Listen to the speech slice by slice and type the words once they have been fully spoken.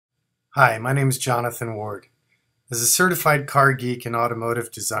Hi, my name is Jonathan Ward. As a certified car geek and automotive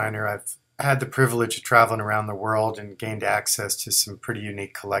designer, I've had the privilege of traveling around the world and gained access to some pretty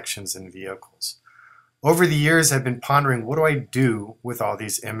unique collections and vehicles. Over the years, I've been pondering, what do I do with all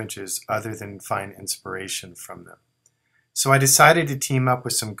these images other than find inspiration from them? So I decided to team up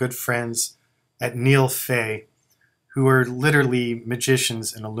with some good friends at Neil Fay, who are literally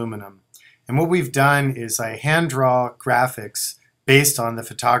magicians in aluminum. And what we've done is I hand draw graphics based on the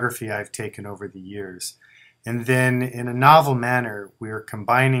photography I've taken over the years. And then in a novel manner, we're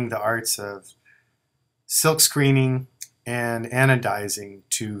combining the arts of silk screening and anodizing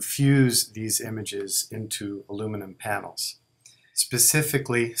to fuse these images into aluminum panels.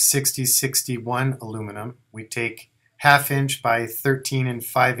 Specifically 6061 aluminum. We take 1/2 inch by 13 and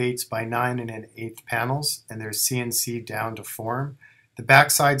 5/8 by 9 and an eighth panels, and they're CNC down to form. The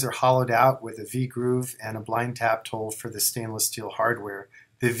back sides are hollowed out with a V-groove and a blind tap tool for the stainless steel hardware.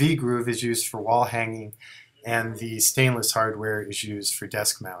 The V-groove is used for wall hanging, and the stainless hardware is used for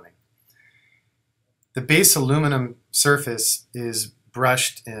desk mounting. The base aluminum surface is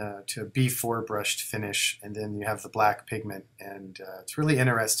brushed to a B4 brushed finish, and then you have the black pigment, and it's really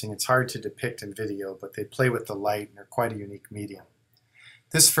interesting. It's hard to depict in video, but they play with the light and they're quite a unique medium.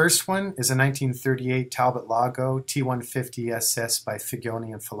 This first one is a 1938 Talbot Lago T150 SS by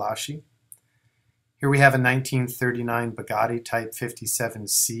Figoni and Falaschi. Here we have a 1939 Bugatti Type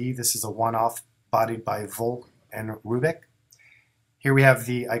 57C. This is a one-off bodied by Volk and Rubek. Here we have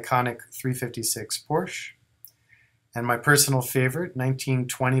the iconic 356 Porsche. And my personal favorite,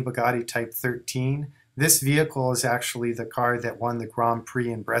 1920 Bugatti Type 13. This vehicle is actually the car that won the Grand Prix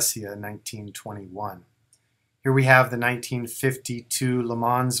in Brescia in 1921. Here we have the 1952 Le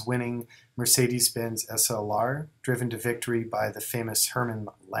Mans winning Mercedes-Benz SLR, driven to victory by the famous Hermann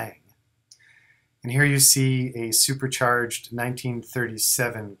Lang. And here you see a supercharged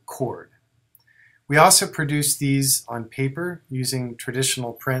 1937 Cord. We also produce these on paper using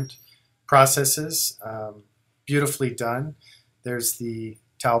traditional print processes, beautifully done. There's the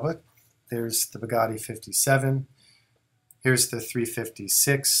Talbot, there's the Bugatti 57, here's the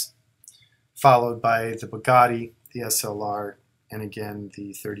 356, followed by the Bugatti, the SLR, and again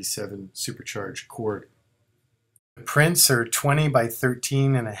the 37 supercharged Cord. The prints are 20 by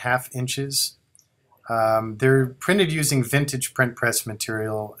 13 and a half inches. They're printed using vintage print press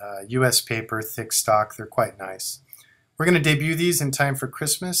material, US paper, thick stock. They're quite nice. We're going to debut these in time for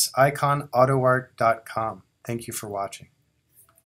Christmas. iconautoart.com. Thank you for watching.